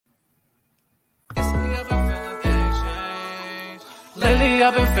Lately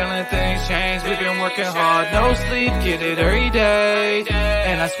I've been feeling things change. We've been working hard, no sleep, get it every day.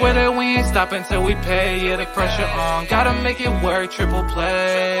 And I swear that we ain't stopping till we pay. Yeah, the pressure on, gotta make it work. Triple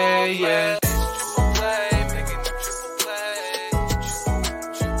play, yeah.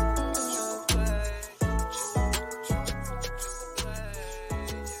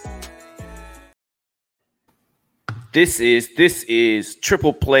 This is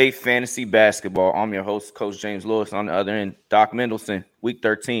Triple Play Fantasy Basketball. I'm your host, Coach James Lewis. On the other end, Doc Mendelson, Week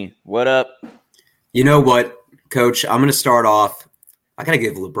 13. What up? You know what, Coach? I'm going to start off. I got to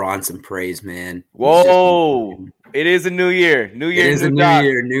give LeBron some praise, man. Whoa. It is a new year. New year, it is new a new Doc.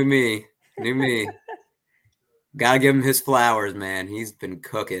 year, new me. New me. Got to give him his flowers, man. He's been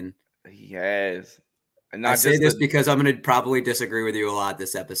cooking. He has. And I say this because I'm going to probably disagree with you a lot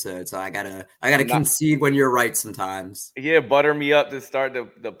this episode, so I gotta concede when you're right sometimes. Yeah, butter me up to start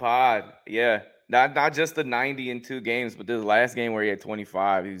the pod. Yeah, not just the 90 in 2 games, but this last game where he had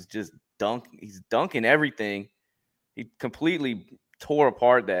 25. He's just dunking everything. He completely tore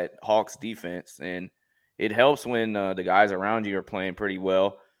apart that Hawks defense, and it helps when the guys around you are playing pretty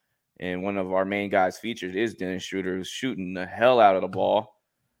well. And one of our main guys featured is Dennis Schroeder, who's shooting the hell out of the ball.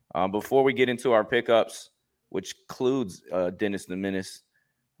 Before we get into our pickups, which includes Dennis the Menace,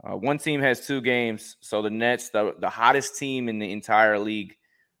 one team has 2 games. So the Nets, the hottest team in the entire league,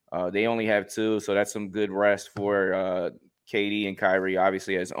 they only have 2. So that's some good rest for KD and Kyrie.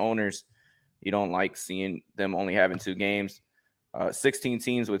 Obviously, as owners, you don't like seeing them only having 2 games. 16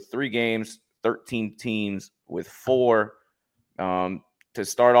 teams with 3 games, 13 teams with 4. To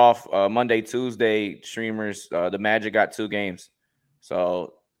start off Monday, Tuesday, streamers, the Magic got 2 games.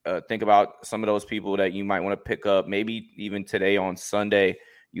 So think about some of those people that you might want to pick up, maybe even today on Sunday,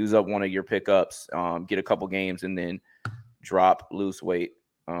 use up one of your pickups, get a couple games, and then drop loose weight.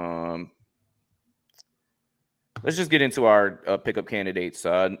 Let's just get into our pickup candidates.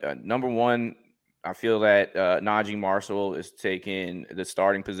 Number 1, I feel that Najee Marshall is taking the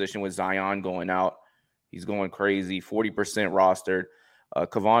starting position with Zion going out. He's going crazy, 40% rostered.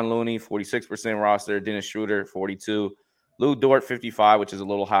 Kevon Looney, 46% rostered. Dennis Schroeder, 42%. Lou Dort, 55, which is a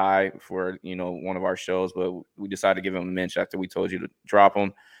little high for, one of our shows, but we decided to give him a mention after we told you to drop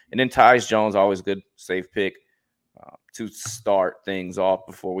him. And then Tyus Jones, always good, safe pick to start things off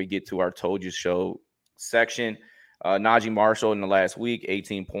before we get to our Told You Show section. Najee Marshall in the last week,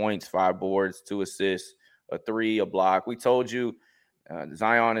 18 points, 5 boards, 2 assists, a 3, a block. We told you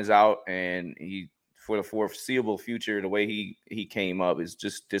Zion is out, and he, for the foreseeable future, the way he came up is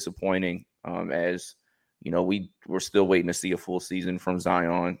just disappointing as – we're still waiting to see a full season from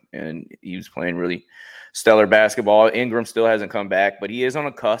Zion, and he was playing really stellar basketball. Ingram still hasn't come back, but he is on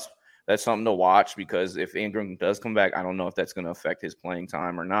a cusp. That's something to watch because if Ingram does come back, I don't know if that's going to affect his playing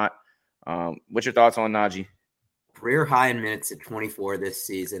time or not. What's your thoughts on Najee? Career high in minutes at 24 this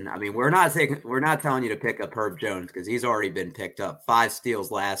season. I mean, we're not telling you to pick up Herb Jones because he's already been picked up. 5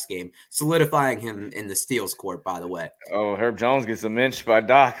 steals last game, solidifying him in the steals court, by the way. Oh, Herb Jones gets a mention by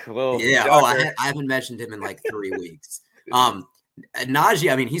Doc. Yeah. I haven't mentioned him in like 3 weeks.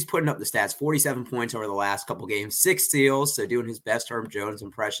 Najee, I mean, he's putting up the stats, 47 points over the last couple games, 6 steals. So doing his best Herb Jones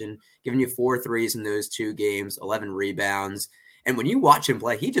impression, giving you 4 threes in those 2 games, 11 rebounds. And when you watch him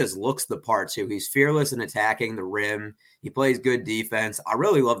play, he just looks the part, too. He's fearless in attacking the rim. He plays good defense. I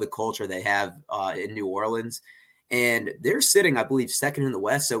really love the culture they have in New Orleans. And they're sitting, I believe, 2nd in the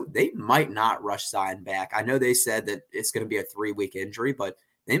West, so they might not rush Zion back. I know they said that it's going to be a 3-week injury, but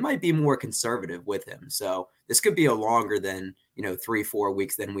they might be more conservative with him. So this could be a longer than, 3-4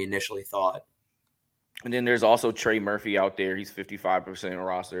 weeks than we initially thought. And then there's also Trey Murphy out there. He's 55%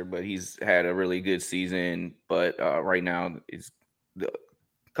 roster, but he's had a really good season. But right now, it's a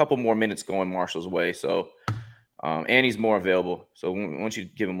couple more minutes going Marshall's way. So, and he's more available. So, once you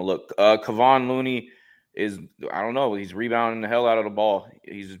give him a look, Kevon Looney is, I don't know, he's rebounding the hell out of the ball.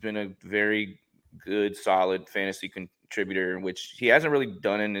 He's been a very good, solid fantasy contributor, which he hasn't really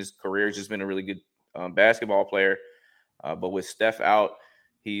done in his career. He's just been a really good basketball player. But with Steph out,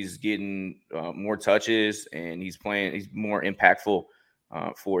 he's getting more touches, and he's more impactful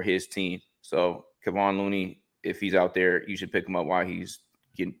for his team. So Kevon Looney, if he's out there, you should pick him up while he's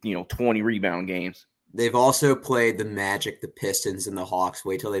getting, 20 rebound games. They've also played the Magic, the Pistons, and the Hawks.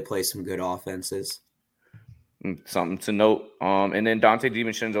 Wait till they play some good offenses. Something to note. And then Dante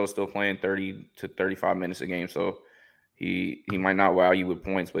DiVincenzo is still playing 30 to 35 minutes a game. So he might not wow you with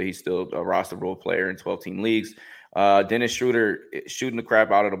points, but he's still a roster role player in 12-team leagues. Dennis Schroeder shooting the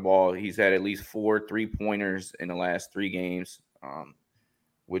crap out of the ball. He's had at least 4 3-pointers in the last 3 games,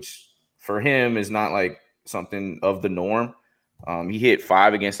 which for him is not like something of the norm. He hit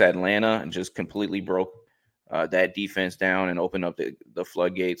 5 against Atlanta and just completely broke that defense down and open up the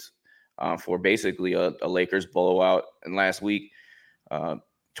floodgates for basically a Lakers blowout. And last week,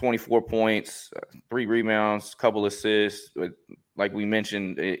 24 points, 3 rebounds, couple assists. But like we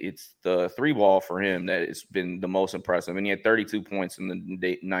mentioned, it's the 3-ball for him that has been the most impressive. And he had 32 points in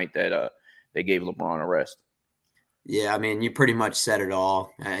the night that they gave LeBron a rest. Yeah, I mean, you pretty much said it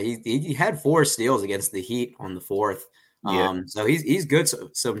all. He had 4 steals against the Heat on the 4th. So he's good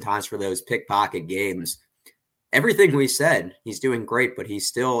sometimes for those pickpocket games. Everything we said, he's doing great, but he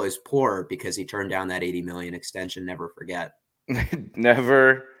still is poor because he turned down that $80 million extension. Never forget.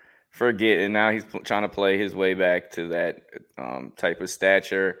 Never forget. And now he's trying to play his way back to that type of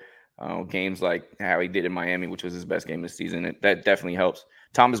stature. Games like how he did in Miami, which was his best game this season. That definitely helps.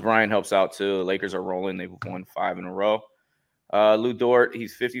 Thomas Bryant helps out too. The Lakers are rolling. They've won 5 in a row. Lu Dort,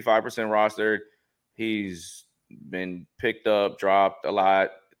 he's 55% rostered. He's been picked up, dropped a lot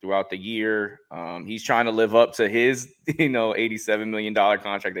throughout the year. He's trying to live up to his, $87 million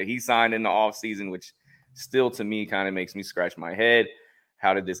contract that he signed in the offseason, which still to me kind of makes me scratch my head.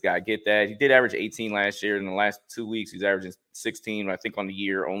 How did this guy get that? He did average 18 last year. In the last 2 weeks, he's averaging 16. I think on the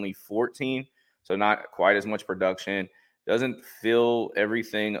year, only 14. So not quite as much production. Doesn't fill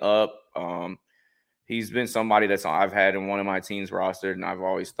everything up. He's been somebody I've had in one of my teams rostered, and I've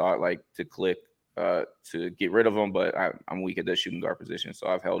always thought to click to get rid of him, but I'm weak at the shooting guard position, so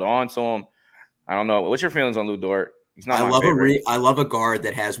I've held on to him. I don't know. What's your feelings on Lu Dort? He's not. I love a guard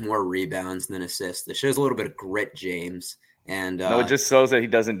that has more rebounds than assists. That shows a little bit of grit, James. And no, it just shows that he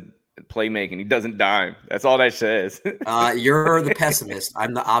doesn't play making. He doesn't dime. That's all that says. You're the pessimist.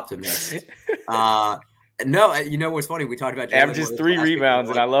 I'm the optimist. No, you know what's funny? We talked about averages 3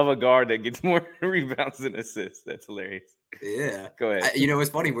 rebounds, and I love a guard that gets more rebounds than assists. That's hilarious. Yeah. Go ahead. You know what's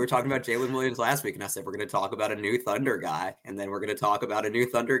funny? We were talking about Jalen Williams last week, and I said we're going to talk about a new Thunder guy, and then we're going to talk about a new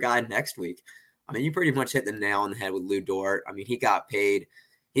Thunder guy next week. I mean, you pretty much hit the nail on the head with Lu Dort. I mean, he got paid.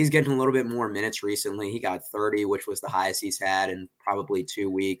 He's getting a little bit more minutes recently. He got 30, which was the highest he's had in probably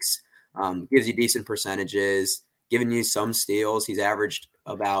 2 weeks. Gives you decent percentages, giving you some steals. He's averaged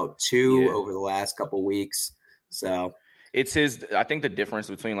about 2 over the last couple weeks. So it's I think the difference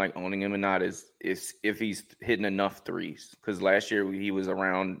between owning him and not is if he's hitting enough threes. Because last year he was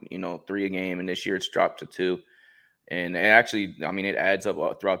around 3 a game, and this year it's dropped to 2. And actually, I mean, it adds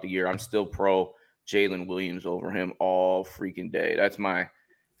up throughout the year. I'm still pro Jalen Williams over him all freaking day. That's my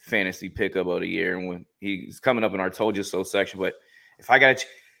fantasy pickup of the year. And when he's coming up in our Told You So section, but if I got to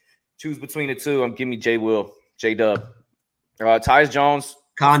choose between the two, I'm giving me J-Dub. Tyus Jones.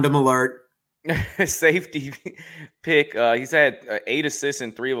 Condom alert. Safety pick. He's had 8 assists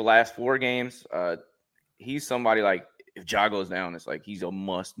in 3 of the last 4 games. He's somebody if Ja goes down, it's he's a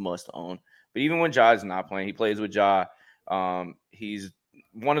must own. But even when Ja is not playing, he plays with Ja. He's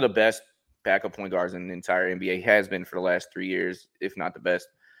one of the best backup point guards in the entire NBA. He has been for the last 3 years, if not the best.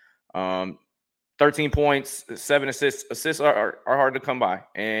 13 points, 7 assists. Assists are hard to come by.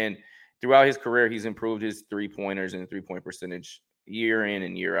 And throughout his career, he's improved his 3-pointers and 3-point percentage year in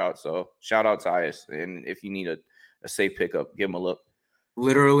and year out. So shout out Tyus. And if you need a safe pickup, give him a look.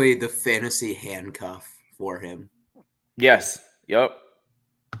 Literally the fantasy handcuff for him. Yes. Yep.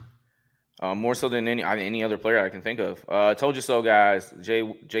 More so than any other player I can think of. Told you so, guys.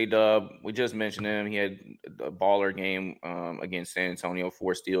 J-Dub, we just mentioned him. He had a baller game against San Antonio,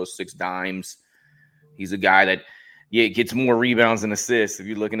 4 steals, 6 dimes. He's a guy that gets more rebounds than assists if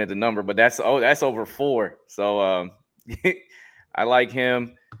you're looking at the number, but that's over 4. So I like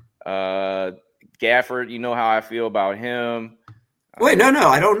him. Gafford, you know how I feel about him. Wait, no,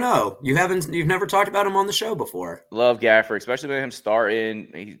 I don't know. You've never talked about him on the show before. Love Gafford, especially with him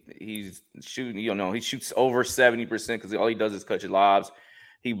starting. He's shooting, he shoots over 70% because all he does is catch lobs.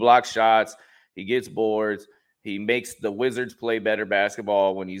 He blocks shots. He gets boards. He makes the Wizards play better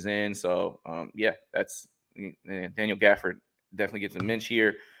basketball when he's in. So, that's Daniel Gafford definitely gets a mention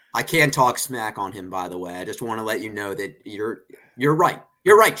here. I can't talk smack on him, by the way. I just want to let you know that you're right.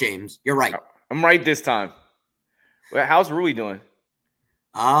 You're right, James. You're right. I'm right this time. Well, how's Rui doing?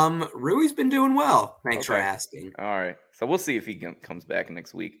 Rui's been doing well. Thanks for asking. All right. So we'll see if he comes back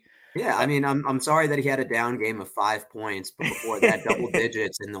next week. Yeah, I mean, I'm sorry that he had a down game of 5 points, but before that, double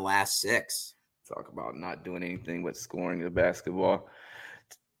digits in the last 6. Talk about not doing anything but scoring the basketball.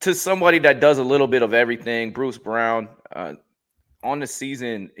 To somebody that does a little bit of everything, Bruce Brown, on the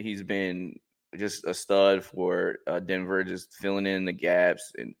season, he's been just a stud for Denver, just filling in the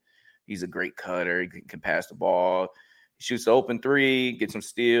gaps, and he's a great cutter. He can pass the ball. Shoots the open 3, gets some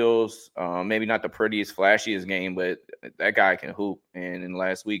steals. Maybe not the prettiest, flashiest game, but that guy can hoop. And in the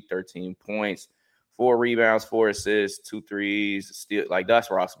last week, 13 points, 4 rebounds, 4 assists, 2 threes, steal. That's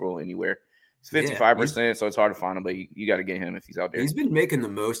rosterable anywhere. He's 55%, so it's hard to find him, but you got to get him if he's out there. He's been making the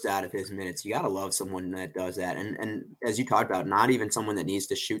most out of his minutes. You got to love someone that does that. And as you talked about, not even someone that needs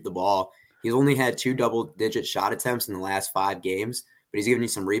to shoot the ball. He's only had 2 double-digit shot attempts in the last 5 games, but he's given you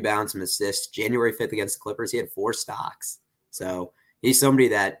some rebounds, some assists. January 5th against the Clippers, he had 4 stocks. So he's somebody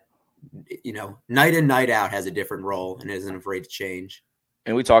that, night in, night out has a different role and isn't afraid to change.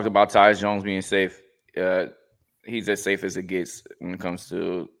 And we talked about Tyus Jones being safe. He's as safe as it gets when it comes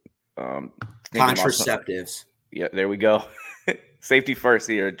to contraceptives. Yeah, there we go. Safety first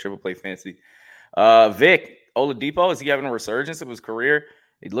here at Triple Play Fantasy. Vic Oladipo, is he having a resurgence of his career?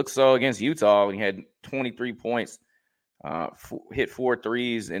 It looks so against Utah when he had 23 points, hit 4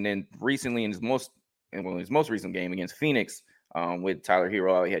 threes, and then recently in his most recent game against Phoenix with Tyler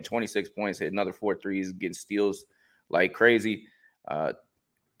Hero, he had 26 points, hit another 4 threes, getting steals like crazy.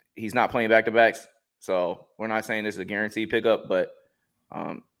 He's not playing back-to-backs, so we're not saying this is a guaranteed pickup, but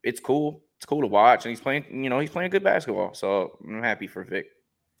it's cool. It's cool to watch, and he's playing good basketball. So I'm happy for Vic.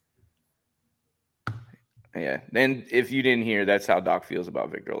 Yeah. Then if you didn't hear, that's how Doc feels about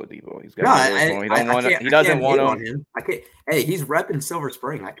Victor Oladipo. He's got he doesn't want him. Hey, he's repping Silver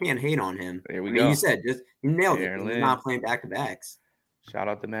Spring. I can't hate on him. There we go. You said you nailed it. He's not playing back-to-backs. Shout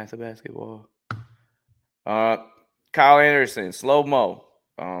out to Massive Basketball. Kyle Anderson, slow-mo.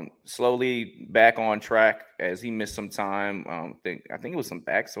 Slowly back on track as he missed some time. I think it was some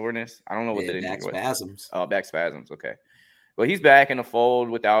back soreness. I don't know what the back spasms. Oh, back spasms. Okay. Well, he's back in the fold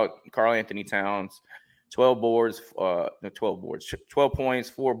without Karl Anthony Towns. 12 points,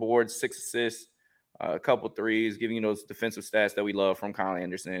 4 boards, 6 assists, a couple threes, giving you those defensive stats that we love from Kyle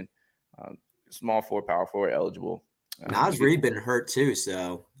Anderson. Small forward, power forward, eligible. Naz Reid been hurt too,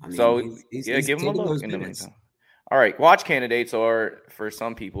 so he's give him a look in the meantime. All right, watch candidates are, for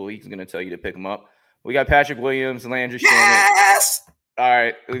some people, he's going to tell you to pick them up. We got Patrick Williams, Landry Shamet. Yes! All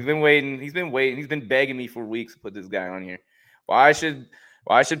right, we've been waiting. He's been waiting. He's been begging me for weeks to put this guy on here. Why should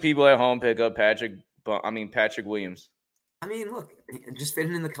people at home pick up Patrick Williams? Look, just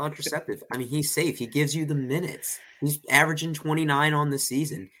fitting in the contraceptive. He's safe. He gives you the minutes. He's averaging 29 on the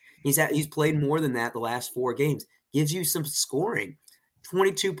season. He's played more than that the last 4 games. Gives you some scoring.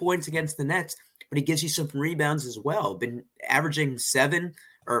 22 points against the Nets. But he gives you some rebounds as well. Been averaging 7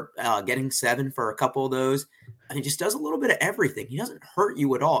 or getting 7 for a couple of those. And he just does a little bit of everything. He doesn't hurt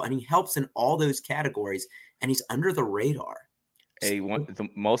you at all. And he helps in all those categories. And he's under the radar. The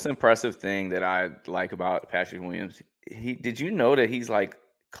most impressive thing that I like about Patrick Williams, did you know that he's like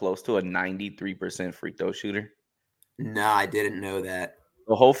close to a 93% free throw shooter? No, I didn't know that.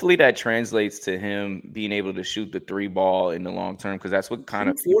 Well, hopefully that translates to him being able to shoot the 3 ball in the long term, because that's what kind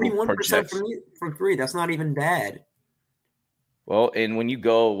of 41% from 3. That's not even bad. Well, and when you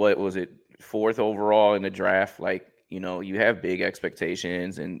go, what was it, 4th overall in the draft, you have big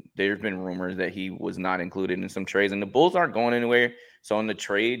expectations, and there's been rumors that he was not included in some trades, and the Bulls aren't going anywhere. So on the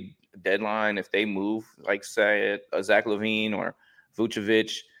trade deadline, if they move, like say Zach LaVine or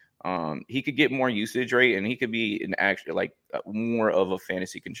Vucevic, he could get more usage rate, and he could be more of a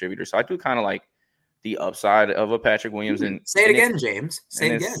fantasy contributor. So I do kind of like the upside of a Patrick Williams. And say it again, James.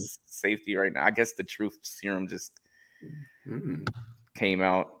 Say it again. Safety right now. I guess the truth serum just came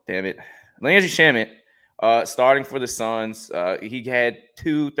out. Damn it. Landry Shamet, starting for the Suns. He had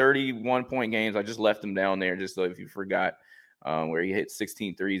 2 31-point games. I just left him down there just so if you forgot, where he hit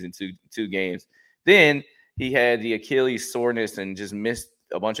 16 threes in two games. Then he had the Achilles soreness and just missed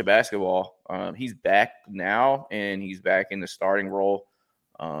a bunch of basketball. He's back now, and he's back in the starting role.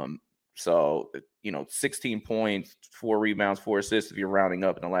 16 points, 4 rebounds, 4 assists if you're rounding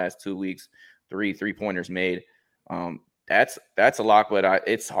up in the last 2 weeks, 3 3-pointers made. That's a lock, but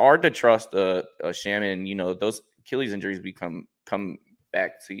it's hard to trust a Shaman. Those Achilles injuries come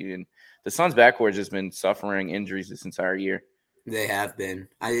back to you, and the Suns' backcourt has just been suffering injuries this entire year. They have been.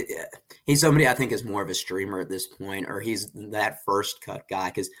 He's somebody I think is more of a streamer at this point, or he's that first cut guy,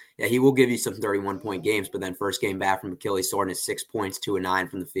 because he will give you some 31-point games, but then first game back from Achilles soreness, 6 points, 2 of 9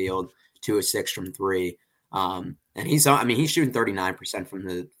 from the field, 2 of 6 from 3. And he's shooting 39% from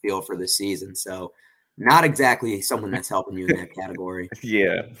the field for this season, so not exactly someone that's helping you in that category.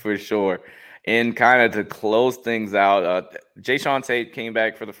 Yeah, for sure. And kind of to close things out, Jae'Sean Tate came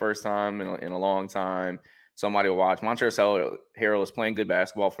back for the first time in a long time. Somebody will watch. Montrezl Harrell is playing good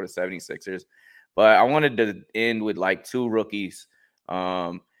basketball for the 76ers. But I wanted to end with 2 rookies.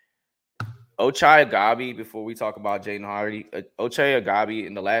 Ochai Agbaji, before we talk about Jaden Hardy. Ochai Agbaji,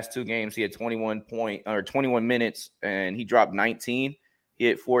 in the last 2 games, he had 21 minutes, and he dropped 19. He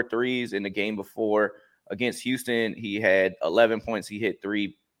hit 4 threes in the game before. Against Houston, he had 11 points. He hit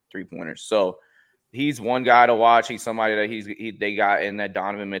 3 3-pointers. So he's one guy to watch. He's somebody that they got in that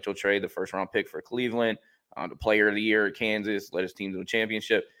Donovan Mitchell trade, the first-round pick for Cleveland, the player of the year at Kansas, led his team to a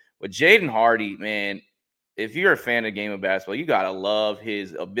championship. But Jaden Hardy, man, if you're a fan of the game of basketball, you got to love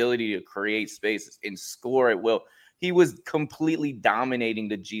his ability to create spaces and score at will. He was completely dominating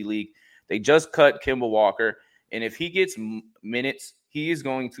the G League. They just cut Kemba Walker, and if he gets minutes, he is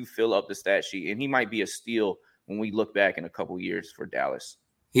going to fill up the stat sheet, and he might be a steal when we look back in a couple years for Dallas.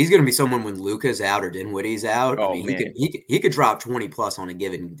 He's going to be someone when Luka's out or Dinwiddie's out. Oh, I mean, man. He could drop 20+ on a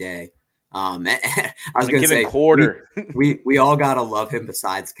given day. I was going to say quarter. we all got to love him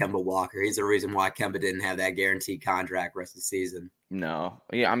besides Kemba Walker. He's the reason why Kemba didn't have that guaranteed contract rest of the season. No.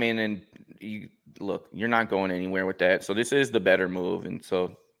 Yeah, I mean, and you're not going anywhere with that. So this is the better move. And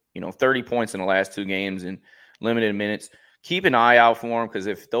so, 30 points in the last 2 games and limited minutes. Keep an eye out for him because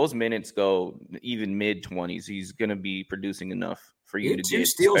if those minutes go even mid-20s, he's going to be producing enough for you to get 2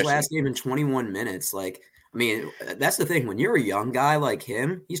 steals last game in 21 minutes. Like, I mean, that's the thing. When you're a young guy like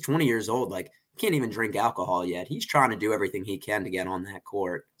him, he's 20 years old. Like, can't even drink alcohol yet. He's trying to do everything he can to get on that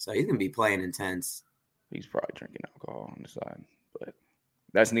court. So he's going to be playing intense. He's probably drinking alcohol on the side, but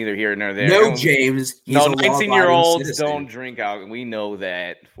that's neither here nor there. No, James. No, 19-year-olds don't drink alcohol. We know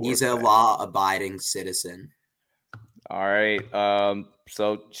that. He's a law-abiding citizen. All right.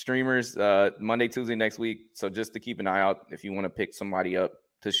 So streamers, Monday, Tuesday next week. So just to keep an eye out if you want to pick somebody up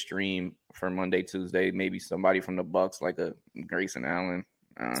to stream for Monday, Tuesday, maybe somebody from the Bucks like a Grayson Allen.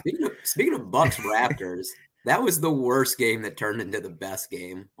 Speaking of Bucks Raptors, that was the worst game that turned into the best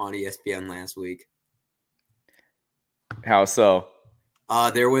game on ESPN last week. How so?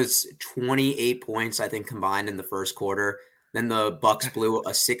 There was 28 points, I think, combined in the first quarter. Then the Bucks blew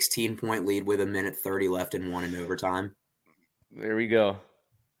a 16-point lead with 1:30 left and won in overtime. There we go.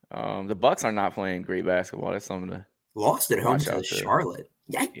 The Bucks are not playing great basketball. That's something to lost at home to Charlotte.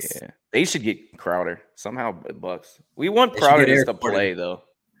 Yikes. Yeah, they should get Crowder somehow. Bucks. We want Crowder to play though.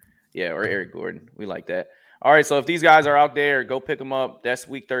 Yeah, or Eric Gordon. We like that. All right. So if these guys are out there, go pick them up. That's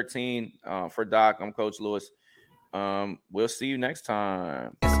week 13 for Doc. I'm Coach Lewis. We'll see you next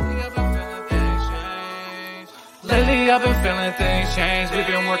time. Lately I've been feeling things change. We've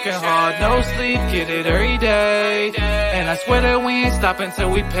been working hard, no sleep, get it every day. And I swear that we ain't stopping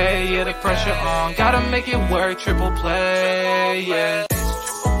till we pay. Yeah, the pressure on, gotta make it work, triple play, yeah.